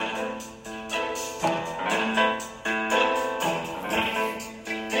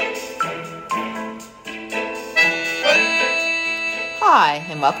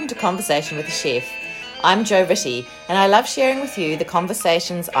and welcome to Conversation with a Chef. I'm Jo Ritty, and I love sharing with you the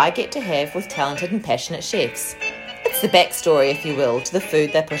conversations I get to have with talented and passionate chefs. It's the backstory, if you will, to the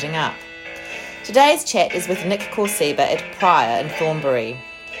food they're putting up. Today's chat is with Nick Korseba at Prior in Thornbury.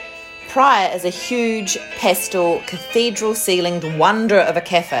 Prior is a huge, pastel, cathedral-ceilinged wonder of a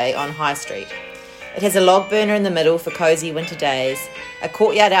cafe on High Street. It has a log burner in the middle for cosy winter days, a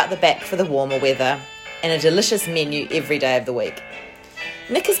courtyard out the back for the warmer weather, and a delicious menu every day of the week.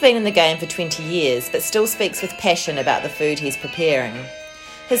 Nick has been in the game for 20 years, but still speaks with passion about the food he's preparing.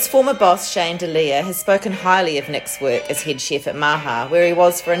 His former boss, Shane Delia, has spoken highly of Nick's work as head chef at Maha, where he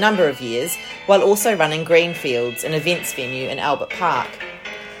was for a number of years, while also running Greenfields, an events venue in Albert Park.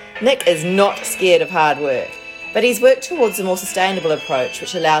 Nick is not scared of hard work, but he's worked towards a more sustainable approach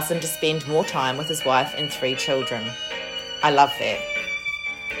which allows him to spend more time with his wife and 3 children. I love that.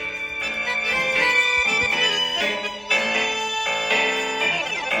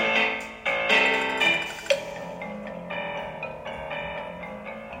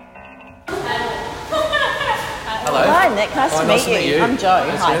 Hi Nick, nice to meet you. I'm Jo.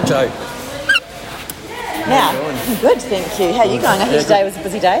 Hi. I'm Jo. Now, good, thank you. How are you going? I heard today was a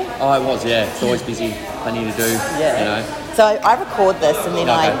busy day. Oh, it was, yeah. It's always busy. Plenty to do, you know. So I record this and then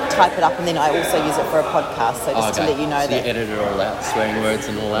I type it up and then I also use it for a podcast. So just to let you know so that. You edit it all out, swearing words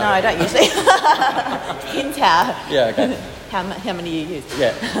and all that? No, I don't usually. Depends how. Yeah, okay. How many you use.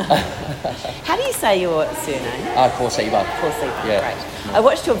 Yeah. How do you say your surname? Korseba. Korseba, yeah. Great. I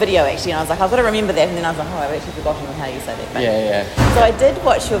watched your video actually and I was like, I've got to remember that, and then I was like, I've actually forgotten how you say that. But Yeah. So I did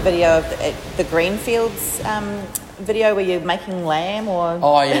watch your video of the Greenfields video where you're making lamb or...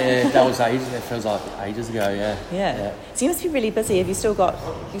 Oh, yeah, that was ages. It feels like ages ago, yeah. So you must be really busy. Have you still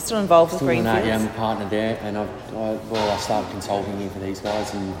involved with Greenfields? Yeah, I'm a partner there, and I started consulting here for these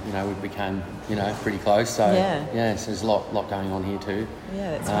guys, and we became pretty close. So so there's a lot going on here too.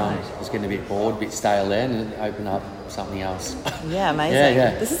 Yeah, that's right. I was getting a bit bored, a bit stale there, and open up something else. Yeah, amazing.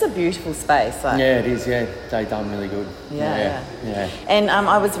 Yeah. This is a beautiful space. Yeah, it is. Yeah, they've done really good. Yeah. And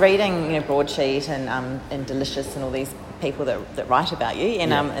I was reading, Broadsheet and Delicious and all these people that write about you,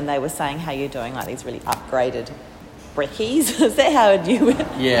 and they were saying how you're doing like these really upgraded brekkies. Is that how you?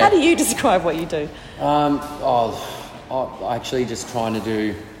 Yeah. How do you describe what you do? I'm actually just trying to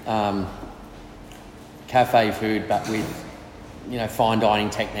do cafe food, but with fine dining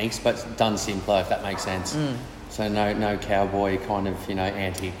techniques, but done simpler, if that makes sense. So no cowboy kind of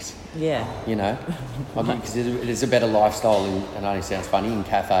antics. Yeah. Because there's a better lifestyle in, and it only sounds funny, in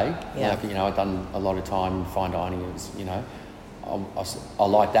cafe. Yeah. I've done a lot of time in fine dining. It was, I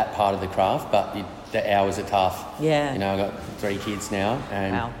like that part of the craft, but the hours are tough. Yeah. I've got 3 kids now,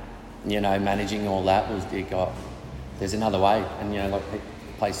 and wow. Managing all that there's another way. And like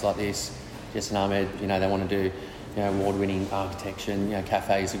a place like this, Jess and Ahmed, they want to do award-winning architecture, and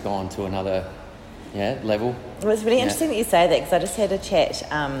cafes have gone to another level. Well, it's really interesting that you say that, because I just had a chat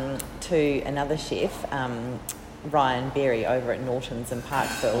to another chef, Ryan Berry, over at Norton's in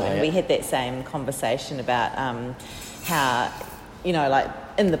Parkville, and we had that same conversation about how, like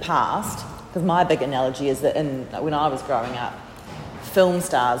in the past, because my big analogy is that when I was growing up, film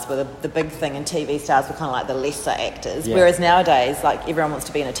stars were the big thing and TV stars were kind of like the lesser actors, whereas nowadays like everyone wants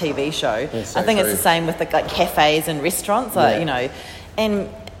to be in a TV show. So I think true. it's the same with the cafes and restaurants,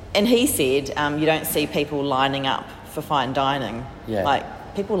 and he said you don't see people lining up for fine dining. Like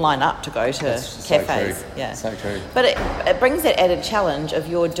people line up to go to cafes. So true. But it brings that added challenge of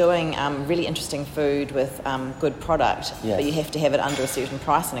you're doing really interesting food with good product, but you have to have it under a certain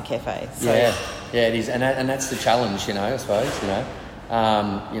price in a cafe. So. Yeah, it is, and that's the challenge, I suppose.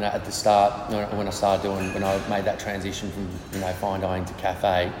 At the start, when I made that transition from fine dining to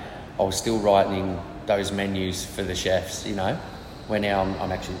cafe, I was still writing those menus for the chefs. Where now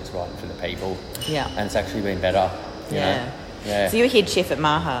I'm actually just writing for the people. Yeah, and it's actually been better. You know? Yeah. So you were head chef at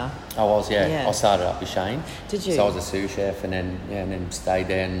Maha. I was, yeah. I started up with Shane. Did you? So I was a sous chef, and then stayed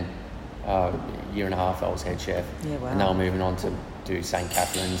there. And a year and a half I was head chef. Yeah, wow. And now I'm moving on to do St.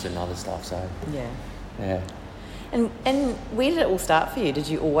 Catherine's and other stuff. So yeah. And where did it all start for you? Did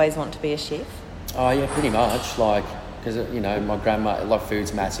you always want to be a chef? Oh yeah, pretty much. Because my grandma,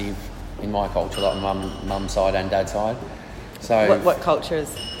 food's massive in my culture, like mum's side and dad's side. So what culture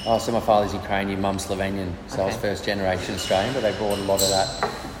is? Oh, so my father's Ukrainian, mum's Slovenian. So I was first generation Australian, but they brought a lot of that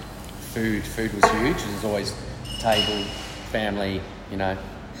food. Food was huge. It was always table, family,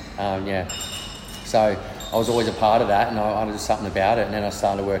 So I was always a part of that, and I did something about it. And then I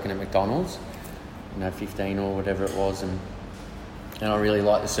started working at McDonald's, 15 or whatever it was, and I really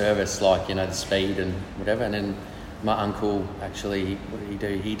liked the service, the speed and whatever. And then my uncle, actually, what did he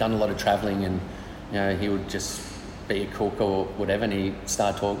do? He'd done a lot of travelling, and he would just be a cook or whatever, and he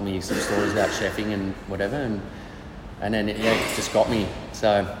started talking to me some stories about chefing and whatever, and then it just got me.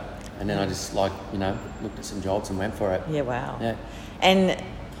 So, and then I just looked at some jobs and went for it. Yeah, wow. Yeah. And,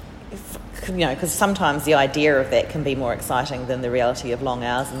 because sometimes the idea of that can be more exciting than the reality of long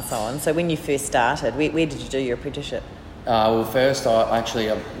hours and so on. So when you first started, where did you do your apprenticeship? Well, first,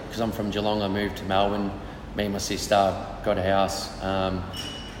 because I'm from Geelong, I moved to Melbourne. Me and my sister got a house,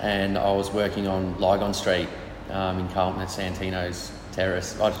 and I was working on Lygon Street in Carlton at Santino's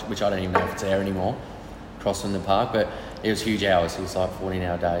Terrace, which I don't even know if it's there anymore, across from the park. But it was huge hours. It was like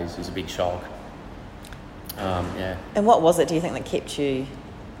 14-hour days. It was a big shock. And what was it, do you think, that kept you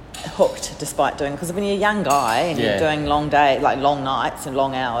hooked despite doing? Because when you're a young guy and you're doing long nights and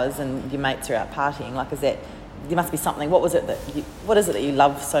long hours, and your mates are out partying, there must be something. What is it that you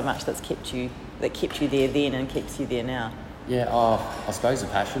love so much that kept you there then and keeps you there now? I suppose the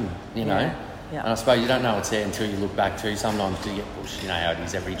passion, you know. Yeah. And I suppose you don't know it's there until you look back too. Sometimes you get pushed, how it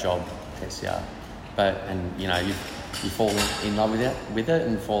is, every job tests you. You fall in love with it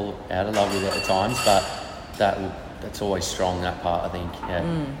and fall out of love with it at times, but that's always strong, that part, I think.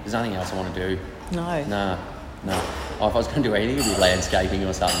 There's nothing else I want to do. No. If I was going to do anything, it would be landscaping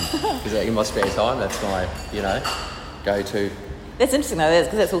or something. Because in my spare time, that's my, go-to. That's interesting though,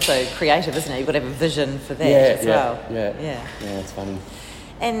 because that's also creative, isn't it? You've got to have a vision for that as well. Yeah, it's funny.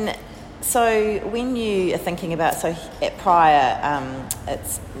 And so when you are thinking about, at Prior,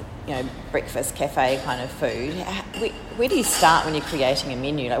 it's, breakfast, cafe kind of food, where do you start when you're creating a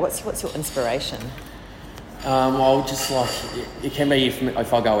menu? What's your inspiration? It can be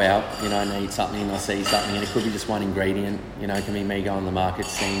if I go out, and eat something and I see something, and it could be just one ingredient, it can be me going to the market,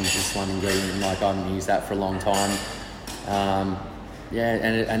 seeing just one ingredient, and I haven't used that for a long time.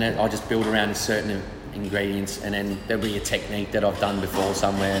 I just build around certain ingredients, and then there'll be a technique that I've done before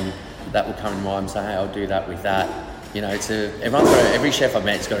somewhere, and that will come in mind and say, hey, I'll do that with that. Every chef I've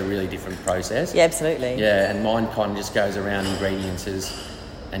met has got a really different process. Yeah, absolutely. Yeah, and mine kind of just goes around ingredients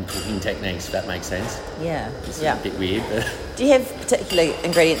and cooking techniques, if that makes sense. Yeah. It's a bit weird, but... Do you have particular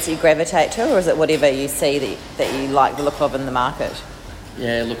ingredients that you gravitate to, or is it whatever you see that you like the look of in the market?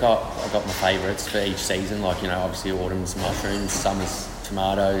 Yeah, look, I've got my favourites for each season, obviously autumn's mushrooms, summer's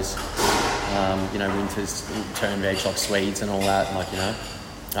tomatoes, winter's turn veg like Swedes and all that,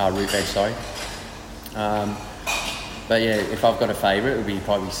 root veg, sorry. But yeah, if I've got a favourite, it would be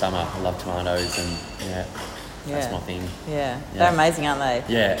probably summer. I love tomatoes, and that's my thing. Yeah, they're amazing, aren't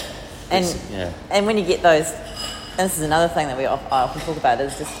they? Yeah. And when you get those, and this is another thing that I often talk about,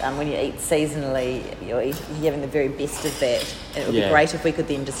 is just when you eat seasonally, you're having the very best of that. And it would be great if we could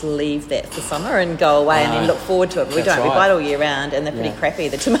then just leave that for summer and go away and then look forward to it. But we don't. Right. We buy it all year round, and they're pretty crappy,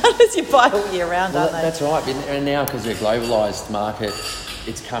 the tomatoes you buy all year round, aren't they? That's right. And now, because they're globalised market,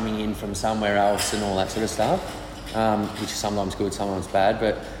 it's coming in from somewhere else and all that sort of stuff, which is sometimes good, sometimes bad.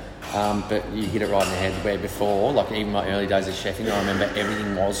 But you hit it right in the head. Where before, even my early days of chefing, I remember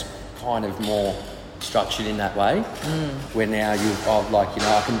everything was kind of more structured in that way. Where now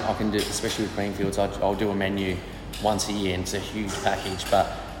I can do, especially with Greenfields, I'll do a menu once a year, and it's a huge package,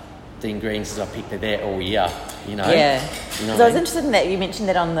 but the ingredients I picked are there all year. Yeah. So I was interested in that. You mentioned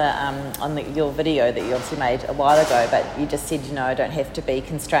that on your video that you obviously made a while ago, but you just said I don't have to be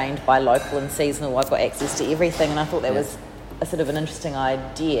constrained by local and seasonal. I've got access to everything, and I thought that was a sort of an interesting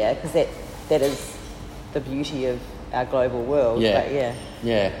idea, because that is the beauty of our global world.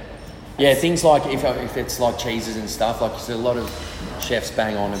 Yeah, things like if it's like cheeses and stuff, there's a lot of chefs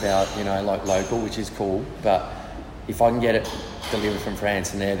bang on about local, which is cool, but if I can get it delivered from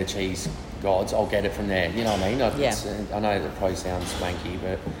France and they're the cheese gods, I'll get it from there. You know what I mean? I know that probably sounds swanky,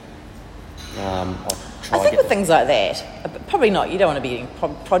 but I'll try. I think with things like that, probably not. You don't want to be eating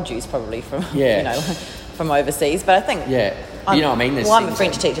produce probably from from overseas, but I think you know what I mean. I'm a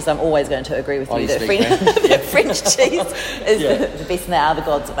French teacher, so I'm always going to agree with you that French cheese is the best, and they are the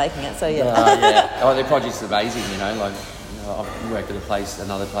gods at making it. So their produce is amazing. I've worked at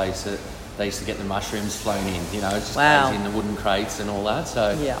another place that they used to get the mushrooms flown in. It's just crazy in the wooden crates and all that. So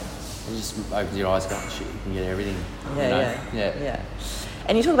it just opens your eyes, going, shit, you can get everything. Yeah.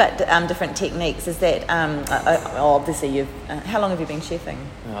 And you talk about different techniques. Is that obviously you've? How long have you been chefing?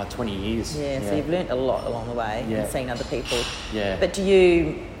 20 years. Yeah, so you've learnt a lot along the way and seen other people. Yeah. But do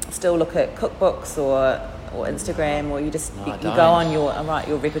you still look at cookbooks or Instagram, or you just you go on your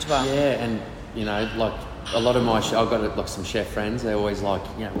repertoire? Yeah, and a lot of my I've got some chef friends. They're always like,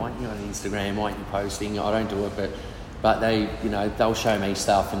 why aren't you on Instagram? Why aren't you posting? I don't do it, but they they'll show me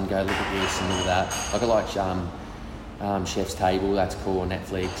stuff and go, look at this and look at that. I like Chef's Table, that's cool on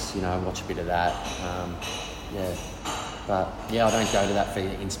Netflix. Watch a bit of that. But yeah, I don't go to that for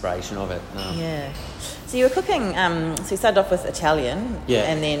the inspiration of it. No. Yeah. So you were cooking, so you started off with Italian, Yeah.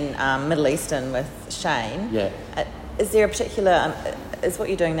 and then Middle Eastern with Shane. Yeah. Is there a particular, is what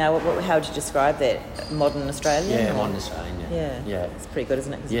you're doing now, how would you describe that? Modern Australian? Yeah, or? modern Australian, yeah. Yeah. It's pretty good,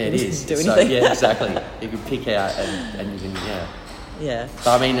 isn't it? 'Cause Yeah, it you is. can do So, anything. yeah, exactly. You can pick out and you can, yeah. Yeah.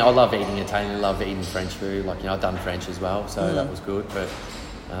 But I mean, I love eating Italian, I love eating French food. Like, I've done French as well, so that was good. But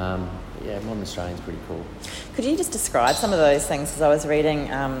yeah, modern Australian's pretty cool. Could you just describe some of those things? Because I was reading,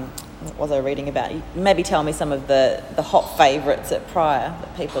 what was I reading about? Maybe tell me some of the hot favourites at Prior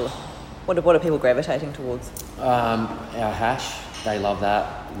that people, what are people gravitating towards? Our hash, they love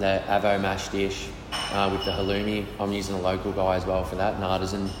that. The avo mash dish with the halloumi. I'm using a local guy as well for that, an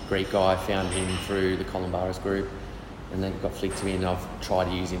artisan Greek guy. I found him through the Columbaris group, and then got flicked to me, and I've tried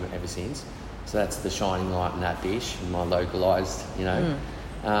to use him ever since. So that's the shining light in that dish, and my localised,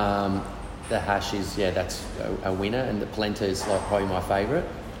 The hash is, that's a winner, and the polenta is like probably my favourite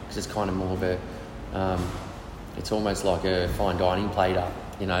because it's kind of more of a, it's almost like a fine dining plater,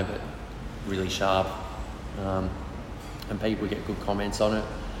 but really sharp, and people get good comments on it.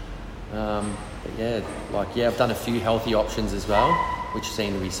 But I've done a few healthy options as well, which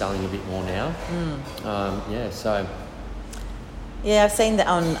seem to be selling a bit more now. Yeah, I've seen that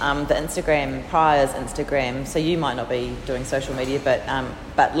on the Instagram, Prior's Instagram. So you might not be doing social media,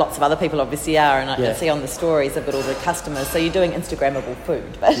 but lots of other people obviously are. And I see on the stories they've got all the customers. So you're doing Instagrammable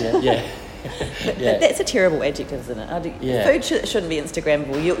food. But that's a terrible adjective, isn't it? Food shouldn't be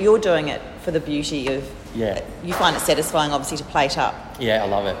Instagrammable. You're doing it for the beauty of... Yeah. You find it satisfying, obviously, to plate up. Yeah, I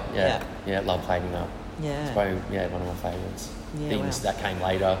love it. Yeah, I love plating up. Yeah. It's probably one of my favourites. Yeah, Things that came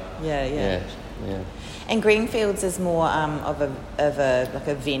later. Yeah. And Greenfields is more of a like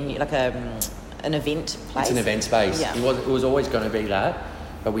a venue, like an event place. It's an event space. Yeah. It was always going to be that,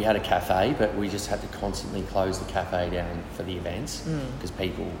 but we had a cafe, but we just had to constantly close the cafe down for the events because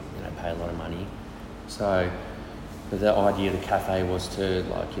people, pay a lot of money. So the idea of the cafe was to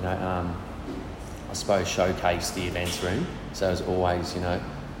I suppose showcase the events room. So it was always,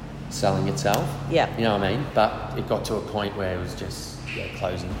 selling itself. Yeah. You know what I mean? But it got to a point where it was just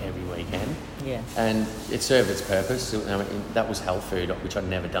closing every weekend. Yeah. And it served its purpose. That was health food, which I'd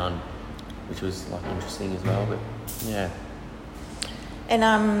never done, which was interesting as well. But yeah. And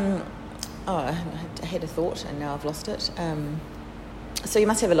I had a thought and now I've lost it. So you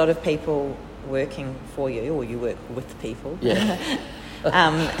must have a lot of people working for you, or you work with people. Yeah.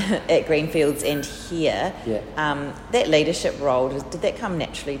 At Greenfields and here. Yeah. That leadership role, did that come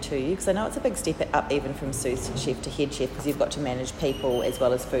naturally to you? Because I know it's a big step up even from sous chef to head chef, because you've got to manage people as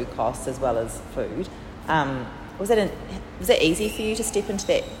well as food costs as well as food. Was that easy for you to step into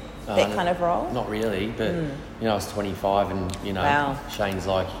that kind of role? Not really, but I was 25 and Wow. Shane's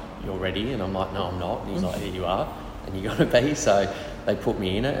like, "You're ready," and I'm like, "No, I'm not." And he's like, "Here you are," and you got to be. So they put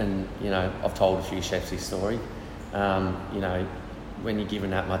me in it, and I've told a few chefs this story. When you're given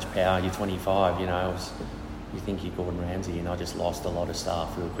that much power, you're 25, you think you're Gordon Ramsay, and I just lost a lot of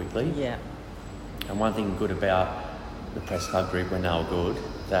staff real quickly. Yeah. And one thing good about the Press Club group, when they were good,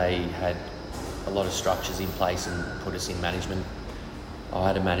 they had a lot of structures in place and put us in management. I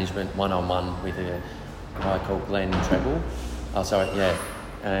had a management one-on-one with a guy called Glenn Treble.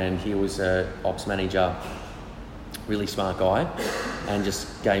 And he was an ops manager, really smart guy, and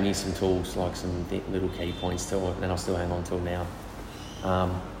just gave me some tools, like some little key points to it, and I still hang on to now.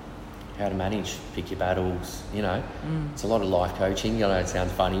 How to manage, pick your battles, It's a lot of life coaching. It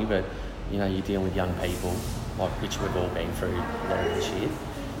sounds funny, but, you're dealing with young people, which we've all been through a lot of this shit.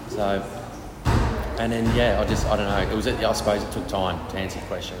 So, and then, I don't know, I suppose it took time to answer your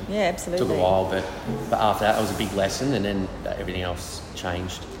question. Yeah, absolutely. It took a while, but after that, it was a big lesson, and then everything else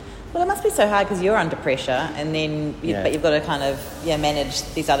changed. Well, it must be so hard because you're under pressure, and then but you've got to kind of manage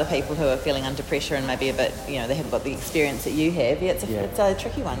these other people who are feeling under pressure and maybe a bit they haven't got the experience that you have. It's a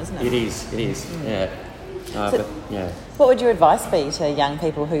tricky one, isn't it? It is. Yeah. What would your advice be to young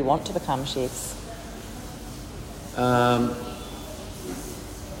people who want to become chefs? Hang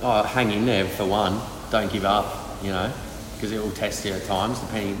in there for one. Don't give up. Because it will test you at times.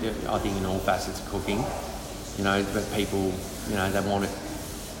 Depending, I think in all facets of cooking. But people, they want it.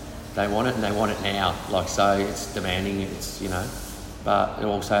 They want it and they want it now. So it's demanding, but it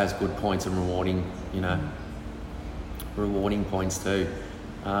also has good points and rewarding points too.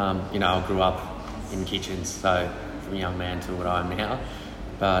 I grew up in kitchens, so from a young man to what I am now.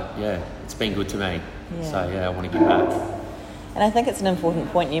 But it's been good to me. Yeah. So I want to give back. And I think it's an important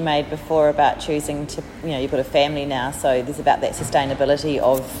point you made before about choosing to, you've got a family now, so there's about that sustainability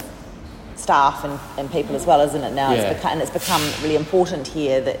of staff and people as well, isn't it now? Yeah. It's become really important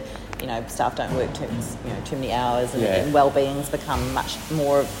here that staff don't work too many hours, and well-being's become much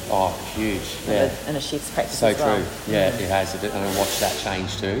more huge in a chef's practice so as well. true. It has, and I watched that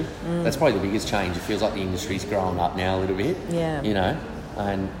change too. That's probably the biggest change. It feels like the industry's growing up now a little bit, and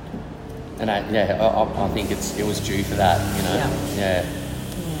I think it was due for that,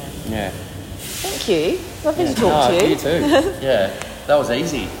 Thank you. Lovely to talk to you. You too. That was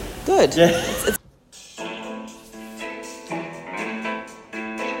easy. Good.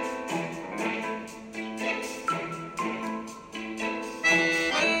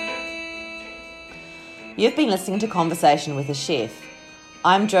 You've been listening to Conversation with a Chef.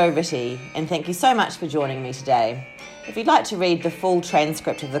 I'm Jo Ritty, and thank you so much for joining me today. If you'd like to read the full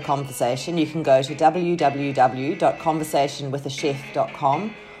transcript of the conversation, you can go to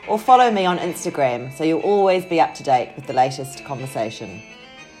www.conversationwithachef.com or follow me on Instagram so you'll always be up to date with the latest conversation.